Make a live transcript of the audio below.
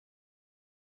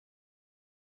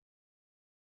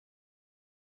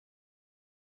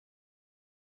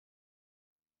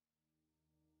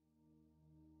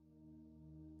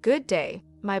Good day,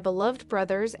 my beloved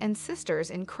brothers and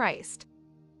sisters in Christ.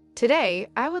 Today,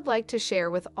 I would like to share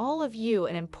with all of you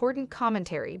an important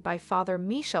commentary by Fr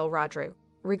Michel Rodrigue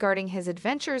regarding his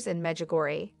adventures in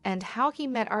Medjugorje and how he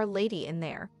met Our Lady in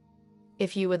there.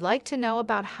 If you would like to know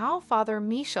about how Fr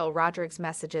Michel Rodrigue's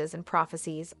messages and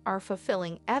prophecies are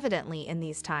fulfilling evidently in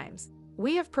these times,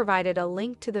 we have provided a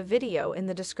link to the video in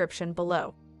the description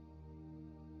below.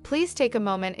 Please take a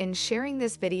moment in sharing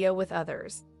this video with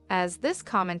others, as this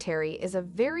commentary is a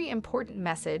very important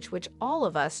message which all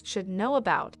of us should know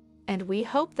about, and we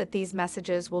hope that these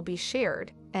messages will be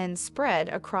shared and spread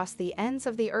across the ends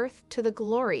of the earth to the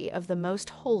glory of the Most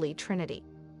Holy Trinity.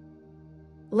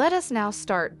 Let us now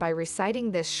start by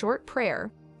reciting this short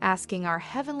prayer, asking our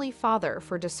Heavenly Father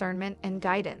for discernment and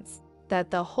guidance, that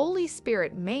the Holy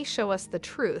Spirit may show us the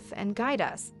truth and guide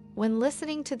us when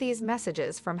listening to these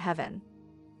messages from heaven.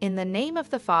 In the name of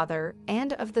the Father,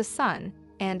 and of the Son,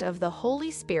 and of the Holy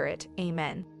Spirit.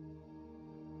 Amen.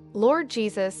 Lord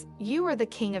Jesus, you are the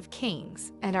King of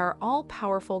Kings and our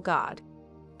all-powerful God.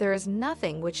 There is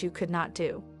nothing which you could not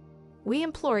do. We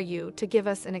implore you to give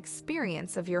us an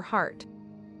experience of your heart.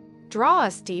 Draw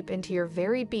us deep into your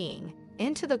very being,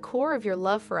 into the core of your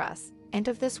love for us and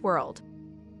of this world.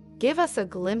 Give us a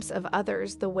glimpse of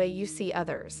others the way you see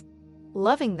others,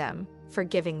 loving them,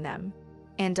 forgiving them,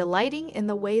 and delighting in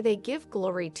the way they give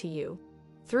glory to you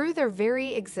through their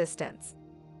very existence.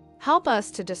 Help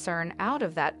us to discern out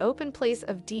of that open place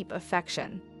of deep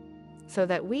affection, so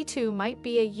that we too might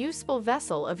be a useful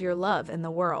vessel of your love in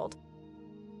the world.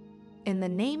 In the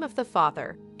name of the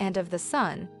Father, and of the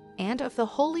Son, and of the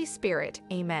Holy Spirit.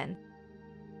 Amen.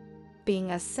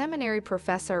 Being a seminary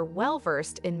professor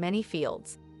well-versed in many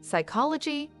fields,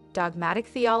 psychology, dogmatic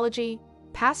theology,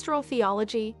 pastoral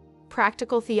theology,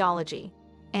 practical theology,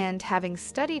 and having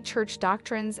studied church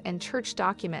doctrines and church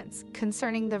documents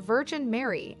concerning the Virgin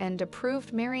Mary and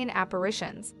approved Marian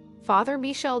apparitions, Fr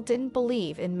Michel didn't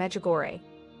believe in Medjugorje.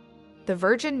 The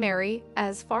Virgin Mary,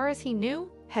 as far as he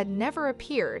knew, had never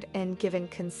appeared and given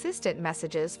consistent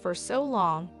messages for so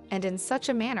long and in such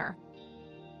a manner.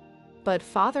 But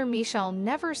Fr Michel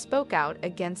never spoke out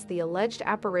against the alleged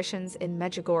apparitions in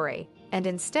Medjugorje, and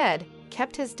instead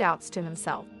kept his doubts to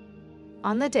himself.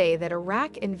 On the day that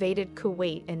Iraq invaded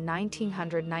Kuwait in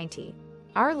 1990,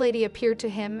 Our Lady appeared to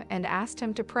him and asked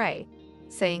him to pray,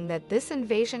 saying that this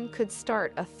invasion could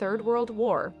start a Third World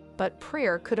War, but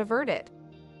prayer could avert it.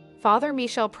 Fr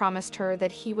Michel promised her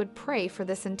that he would pray for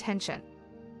this intention.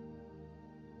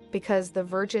 Because the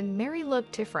Virgin Mary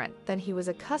looked different than he was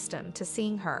accustomed to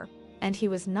seeing her, and he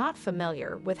was not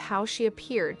familiar with how she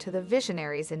appeared to the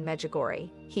visionaries in Medjugorje,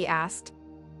 he asked,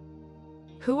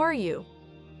 "Who are you?"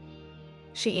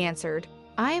 She answered,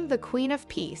 "I am the Queen of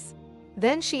Peace."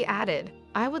 Then she added,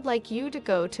 "I would like you to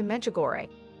go to Medjugorje."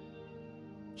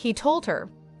 He told her,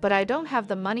 "But I don't have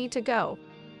the money to go."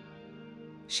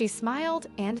 She smiled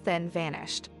and then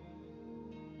vanished.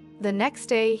 The next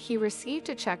day, he received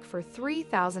a check for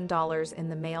 $3,000 in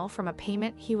the mail from a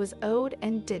payment he was owed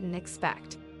and didn't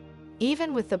expect.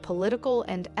 Even with the political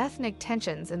and ethnic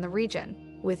tensions in the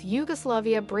region, with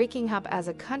Yugoslavia breaking up as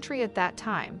a country at that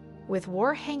time, with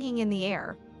war hanging in the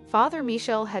air, Fr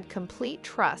Michel had complete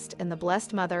trust in the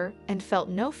Blessed Mother and felt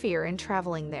no fear in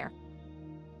traveling there.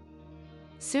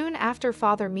 Soon after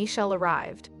Fr Michel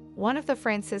arrived, one of the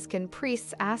Franciscan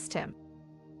priests asked him,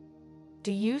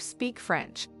 "Do you speak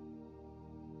French?"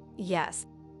 "Yes."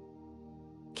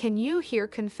 "Can you hear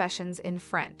confessions in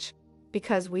French?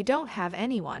 Because we don't have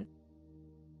anyone."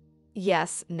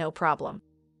 "Yes, no problem."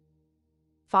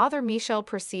 Fr Michel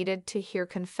proceeded to hear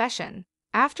confession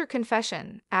after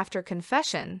confession, after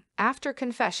confession, after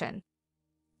confession.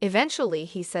 Eventually,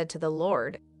 he said to the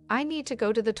Lord, "I need to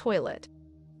go to the toilet."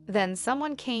 Then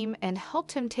someone came and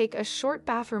helped him take a short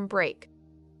bathroom break.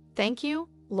 "Thank you,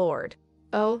 Lord.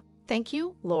 Oh, thank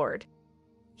you, Lord."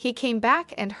 He came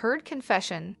back and heard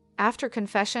confession, after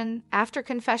confession, after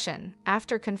confession,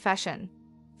 after confession.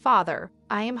 "Father,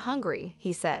 I am hungry,"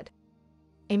 he said.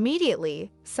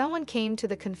 Immediately, someone came to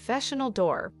the confessional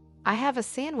door. "I have a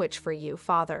sandwich for you,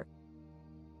 Father."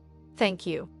 "Thank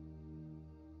you."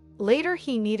 Later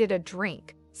he needed a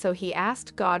drink, so he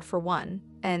asked God for one,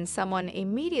 and someone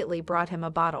immediately brought him a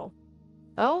bottle.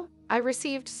 "Oh, I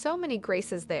received so many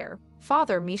graces there,"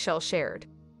 Fr Michel shared.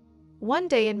 "One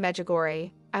day in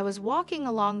Medjugorje, I was walking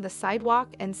along the sidewalk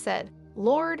and said,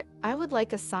 'Lord, I would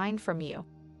like a sign from you.'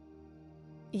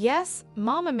 'Yes,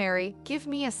 Mama Mary, give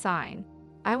me a sign.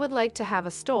 I would like to have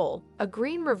a stole, a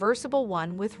green reversible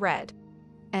one with red.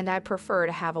 And I prefer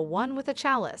to have a one with a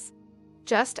chalice.'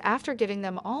 Just after giving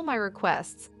them all my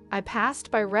requests, I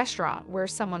passed by a restaurant where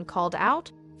someone called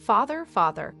out, 'Father,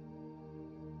 Father.'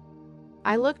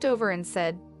 I looked over and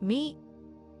said, "Me?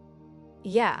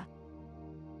 Yeah."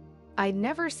 I'd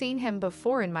never seen him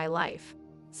before in my life,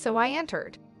 so I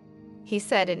entered. He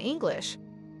said in English,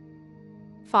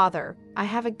 "Father, I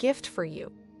have a gift for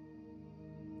you."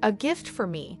 A gift for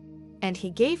me, and he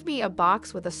gave me a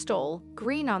box with a stole,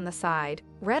 green on the side,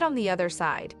 red on the other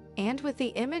side, and with the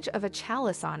image of a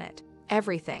chalice on it,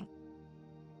 everything.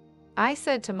 I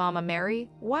said to Mama Mary,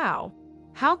 "Wow,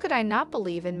 how could I not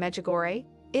believe in Medjugorje?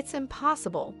 It's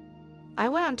impossible." I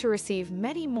went on to receive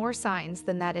many more signs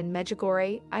than that in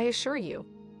Medjugorje, I assure you.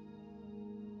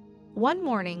 One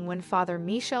morning when Father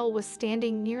Michel was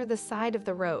standing near the side of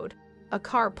the road, a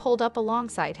car pulled up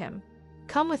alongside him.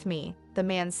 "Come with me," the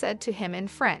man said to him in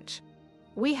French.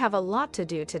 "We have a lot to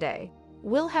do today.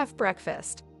 We'll have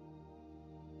breakfast."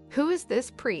 Who is this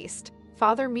priest?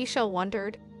 Father Michel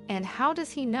wondered, and how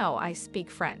does he know I speak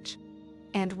French?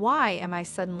 And why am I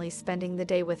suddenly spending the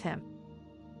day with him?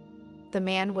 The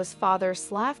man was Father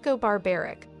Slavko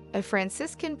Barbaric, a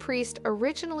Franciscan priest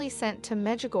originally sent to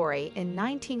Medjugorje in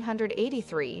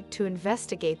 1983 to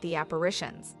investigate the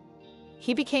apparitions.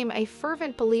 He became a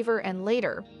fervent believer and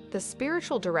later the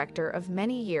spiritual director of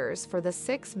many years for the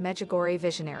 6 Medjugorje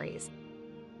visionaries,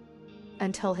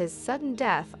 until his sudden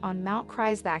death on Mount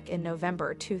Kreisbach in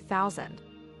November 2000.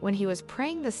 When he was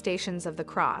praying the Stations of the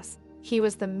Cross, he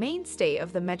was the mainstay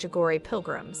of the Medjugorje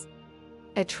pilgrims.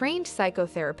 A trained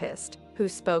psychotherapist who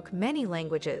spoke many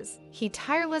languages, he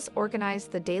tirelessly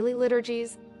organized the daily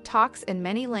liturgies, talks in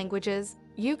many languages,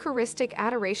 Eucharistic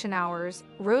adoration hours,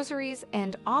 rosaries,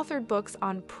 and authored books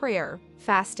on prayer,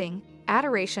 fasting,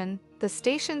 adoration, the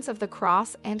Stations of the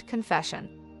Cross, and confession.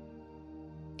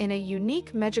 In a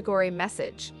unique Medjugorje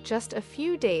message just a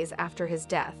few days after his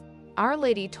death, Our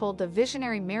Lady told the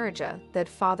visionary Marija that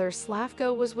Father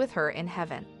Slavko was with her in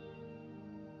heaven.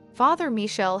 Father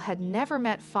Michel had never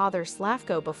met Father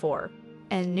Slavko before,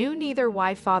 and knew neither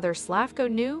why Father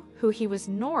Slavko knew who he was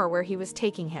nor where he was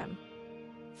taking him.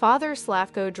 Father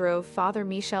Slavko drove Father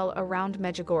Michel around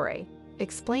Medjugorje,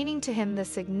 explaining to him the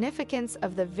significance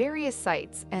of the various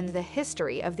sites and the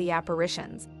history of the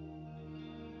apparitions.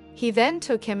 He then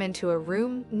took him into a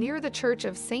room near the Church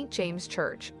of St. James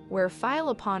Church, where file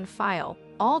upon file,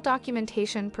 all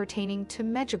documentation pertaining to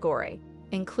Medjugorje,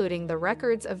 including the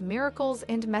records of miracles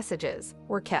and messages,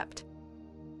 were kept.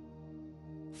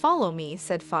 "Follow me,"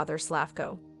 said Father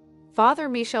Slavko. Father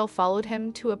Michel followed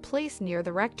him to a place near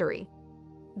the rectory.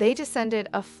 They descended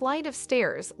a flight of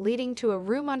stairs leading to a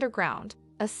room underground,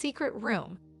 a secret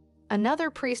room. Another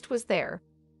priest was there.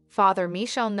 Father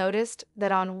Michel noticed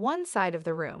that on one side of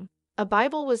the room, a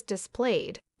Bible was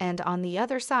displayed, and on the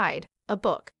other side, a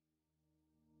book.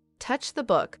 "Touch the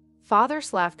book," Father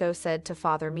Slavko said to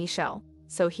Father Michel.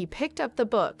 So he picked up the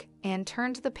book and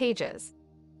turned the pages.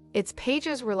 Its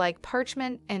pages were like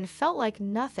parchment and felt like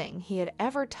nothing he had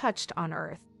ever touched on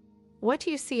earth. "What do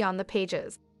you see on the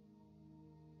pages?"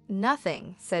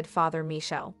 "Nothing," said Father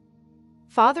Michel.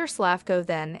 Father Slavko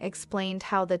then explained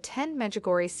how the 10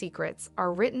 Medjugorje secrets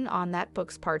are written on that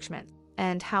book's parchment,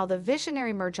 and how the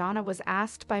visionary Mirjana was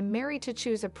asked by Mary to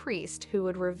choose a priest who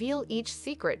would reveal each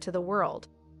secret to the world.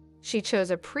 She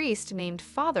chose a priest named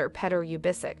Father Petr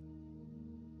Ubisic.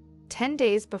 10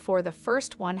 days before the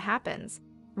first one happens,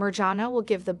 Mirjana will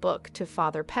give the book to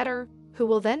Father Petr, who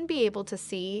will then be able to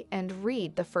see and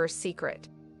read the first secret.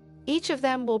 Each of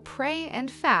them will pray and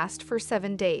fast for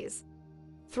 7 days.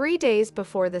 3 days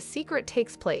before the secret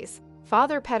takes place,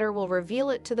 Father Petr will reveal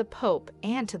it to the Pope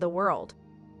and to the world.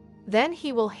 Then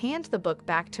he will hand the book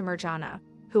back to Mirjana,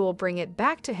 who will bring it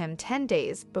back to him 10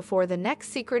 days before the next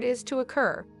secret is to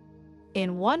occur.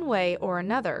 In one way or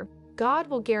another, God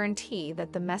will guarantee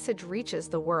that the message reaches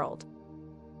the world.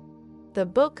 "The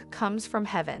book comes from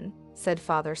heaven," said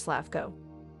Father Slavko.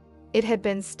 It had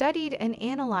been studied and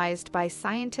analyzed by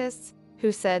scientists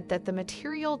who said that the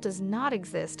material does not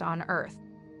exist on Earth.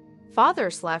 Father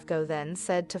Slavko then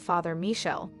said to Father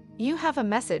Michel, "You have a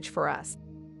message for us."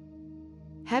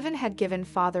 Heaven had given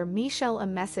Father Michel a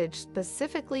message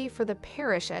specifically for the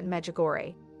parish at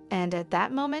Medjugorje, and at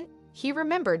that moment, he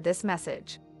remembered this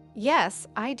message. "Yes,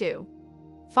 I do."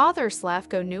 Father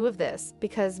Slavko knew of this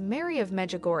because Mary of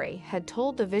Medjugorje had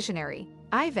told the visionary,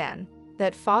 Ivan,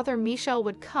 that Father Michel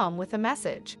would come with a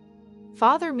message.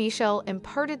 Father Michel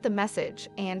imparted the message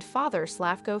and Father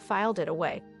Slavko filed it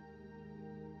away.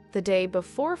 The day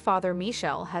before Father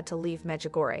Michel had to leave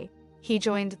Medjugorje, he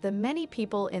joined the many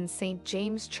people in St.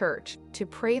 James Church to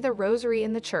pray the rosary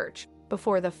in the church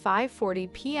before the 5:40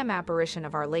 p.m. apparition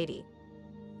of Our Lady.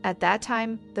 At that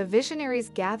time, the visionaries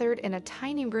gathered in a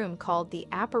tiny room called the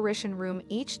Apparition Room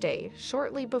each day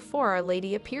shortly before Our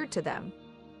Lady appeared to them.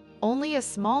 Only a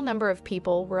small number of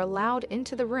people were allowed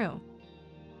into the room.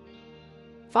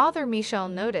 Father Michel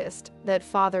noticed that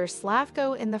Father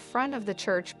Slavko in the front of the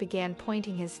church began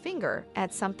pointing his finger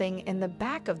at something in the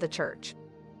back of the church.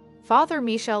 Father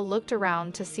Michel looked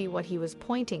around to see what he was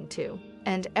pointing to,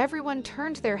 and everyone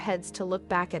turned their heads to look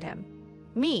back at him.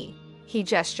 "Me," he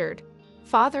gestured.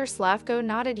 Father Slavko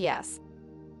nodded yes.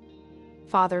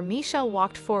 Father Michel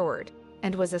walked forward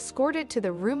and was escorted to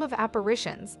the room of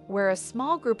apparitions, where a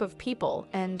small group of people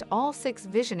and all 6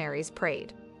 visionaries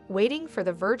prayed, waiting for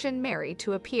the Virgin Mary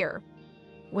to appear.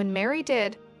 When Mary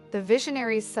did, the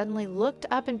visionaries suddenly looked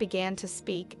up and began to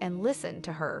speak and listen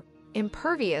to her,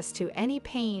 impervious to any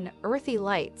pain, earthly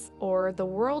lights, or the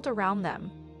world around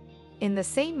them. In the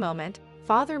same moment,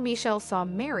 Father Michel saw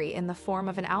Mary in the form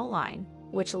of an outline,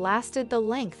 which lasted the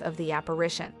length of the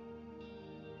apparition.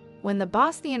 When the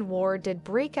Bosnian War did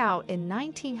break out in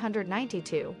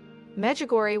 1992,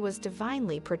 Medjugorje was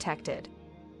divinely protected.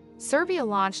 Serbia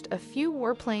launched a few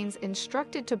warplanes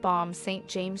instructed to bomb St.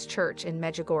 James Church in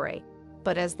Medjugorje,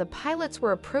 but as the pilots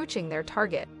were approaching their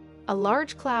target, a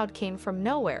large cloud came from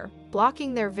nowhere,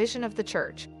 blocking their vision of the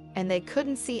church, and they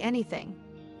couldn't see anything.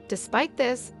 Despite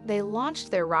this, they launched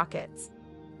their rockets.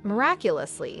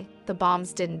 Miraculously, the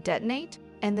bombs didn't detonate,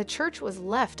 and the church was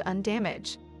left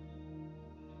undamaged.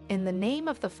 In the name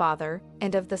of the Father,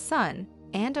 and of the Son,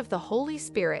 and of the Holy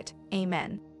Spirit,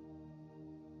 Amen.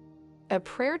 A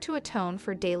prayer to atone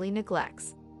for daily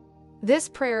neglects. This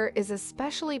prayer is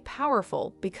especially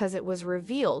powerful because it was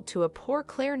revealed to a poor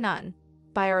Clare nun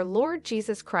by our Lord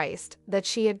Jesus Christ that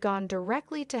she had gone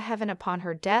directly to heaven upon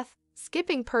her death,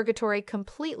 skipping purgatory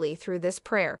completely through this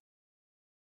prayer.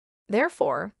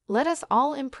 Therefore, let us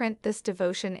all imprint this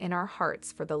devotion in our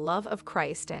hearts for the love of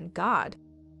Christ and God,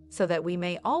 so that we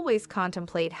may always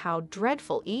contemplate how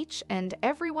dreadful each and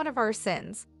every one of our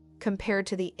sins, compared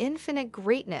to the infinite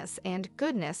greatness and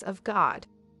goodness of God.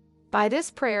 By this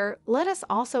prayer, let us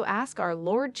also ask our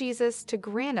Lord Jesus to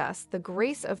grant us the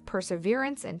grace of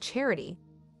perseverance and charity,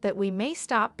 that we may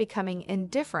stop becoming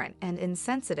indifferent and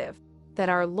insensitive, that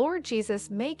our Lord Jesus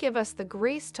may give us the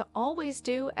grace to always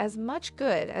do as much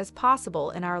good as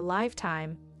possible in our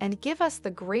lifetime, and give us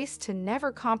the grace to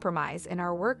never compromise in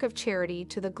our work of charity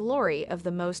to the glory of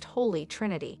the most holy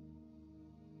Trinity.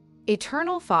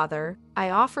 Eternal Father,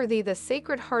 I offer thee the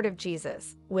Sacred Heart of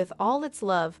Jesus, with all its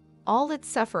love, all its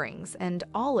sufferings, and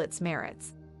all its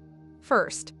merits.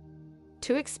 First,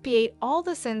 to expiate all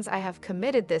the sins I have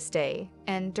committed this day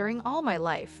and during all my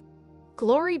life.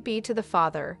 Glory be to the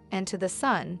Father, and to the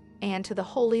Son, and to the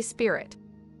Holy Spirit,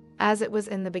 as it was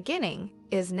in the beginning,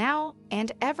 is now,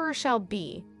 and ever shall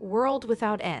be, world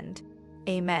without end.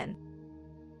 Amen.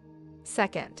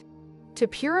 Second, to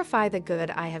purify the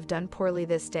good I have done poorly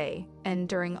this day, and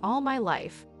during all my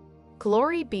life.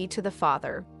 Glory be to the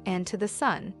Father, and to the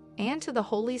Son, and to the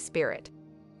Holy Spirit,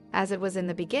 as it was in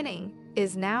the beginning,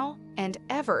 is now, and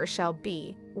ever shall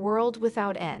be, world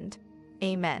without end.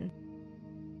 Amen.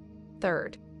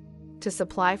 Third, to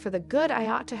supply for the good I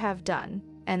ought to have done,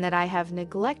 and that I have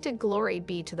neglected. Glory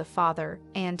be to the Father,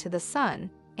 and to the Son,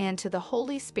 and to the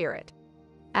Holy Spirit,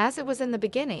 as it was in the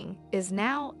beginning, is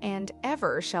now, and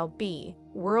ever shall be,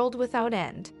 world without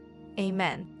end.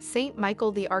 Amen. Saint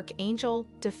Michael the Archangel,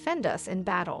 defend us in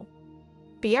battle.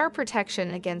 Be our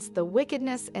protection against the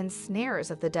wickedness and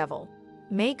snares of the devil.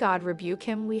 May God rebuke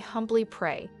him, we humbly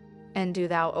pray. And do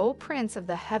thou, O Prince of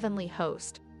the heavenly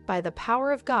host, by the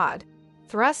power of God,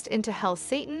 thrust into hell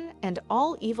Satan and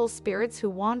all evil spirits who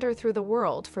wander through the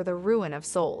world for the ruin of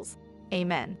souls.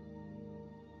 Amen.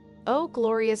 O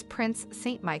glorious Prince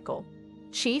Saint Michael,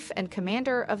 chief and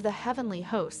commander of the heavenly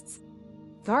hosts,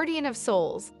 guardian of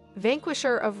souls,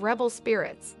 vanquisher of rebel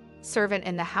spirits, servant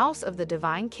in the house of the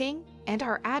divine King, and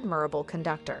our admirable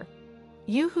conductor,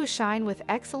 you who shine with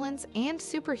excellence and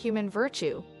superhuman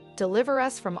virtue, deliver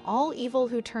us from all evil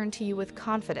who turn to you with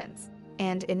confidence,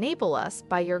 and enable us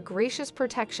by your gracious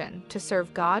protection to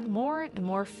serve God more and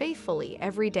more faithfully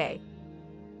every day.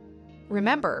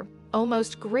 Remember, O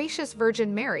most gracious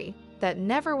Virgin Mary, that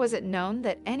never was it known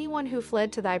that anyone who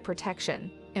fled to thy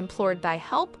protection, implored thy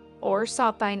help, or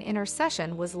sought thine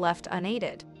intercession was left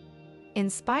unaided.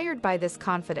 Inspired by this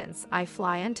confidence, I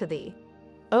fly unto thee.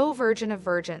 O Virgin of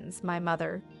Virgins, my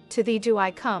Mother, to thee do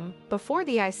I come, before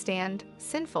thee I stand,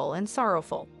 sinful and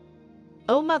sorrowful.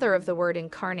 O Mother of the Word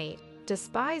incarnate,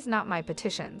 despise not my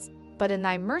petitions, but in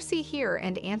thy mercy hear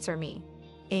and answer me.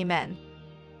 Amen.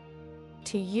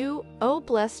 To you, O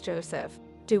blessed Joseph,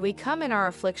 do we come in our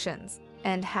afflictions,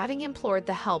 and having implored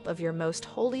the help of your most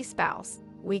holy spouse,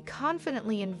 we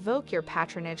confidently invoke your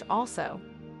patronage also.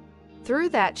 Through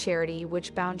that charity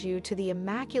which bound you to the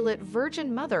Immaculate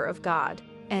Virgin Mother of God,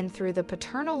 and through the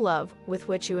paternal love with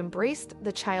which you embraced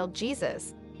the child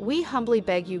Jesus, we humbly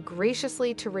beg you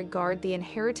graciously to regard the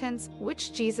inheritance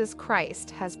which Jesus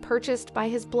Christ has purchased by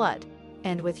his blood,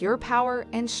 and with your power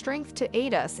and strength to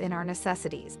aid us in our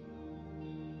necessities.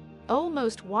 O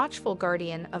most watchful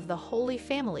guardian of the Holy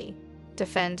Family,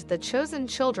 defend the chosen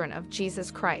children of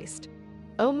Jesus Christ.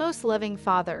 O most loving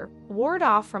Father, ward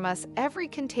off from us every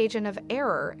contagion of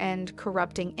error and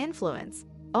corrupting influence.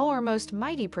 O our most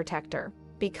mighty protector,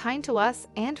 be kind to us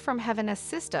and from heaven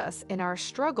assist us in our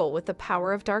struggle with the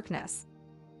power of darkness.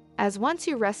 As once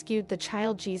you rescued the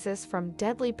child Jesus from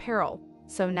deadly peril,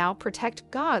 so now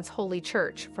protect God's holy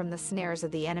church from the snares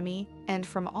of the enemy and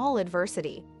from all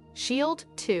adversity. Shield,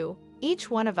 too,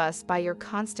 each one of us by your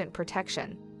constant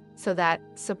protection, so that,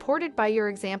 supported by your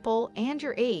example and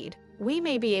your aid, we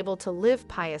may be able to live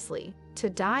piously, to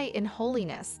die in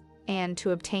holiness, and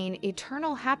to obtain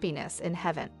eternal happiness in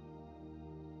heaven.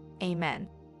 Amen.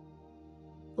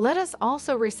 Let us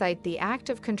also recite the act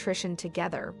of contrition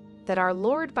together, that our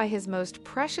Lord by his most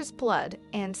precious blood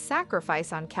and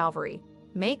sacrifice on Calvary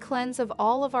may cleanse of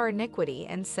all of our iniquity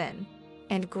and sin,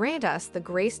 and grant us the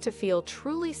grace to feel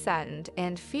truly saddened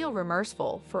and feel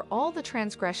remorseful for all the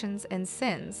transgressions and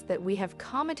sins that we have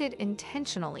committed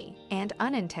intentionally and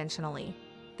unintentionally,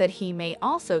 that he may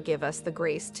also give us the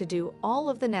grace to do all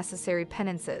of the necessary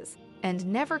penances and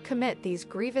never commit these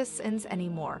grievous sins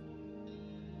anymore.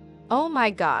 O my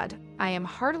God, I am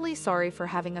heartily sorry for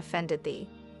having offended thee,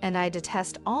 and I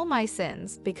detest all my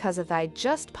sins because of thy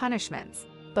just punishments,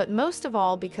 but most of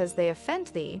all because they offend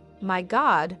thee, my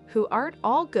God, who art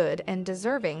all good and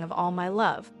deserving of all my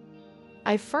love.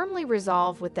 I firmly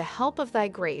resolve with the help of thy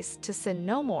grace to sin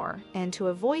no more and to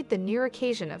avoid the near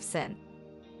occasion of sin.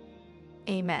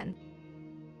 Amen.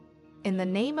 In the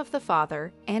name of the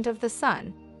Father, and of the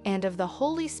Son, and of the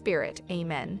Holy Spirit.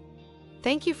 Amen.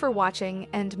 Thank you for watching,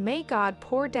 and may God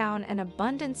pour down an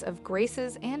abundance of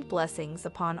graces and blessings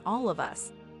upon all of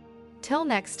us. Till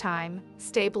next time,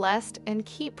 stay blessed and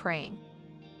keep praying.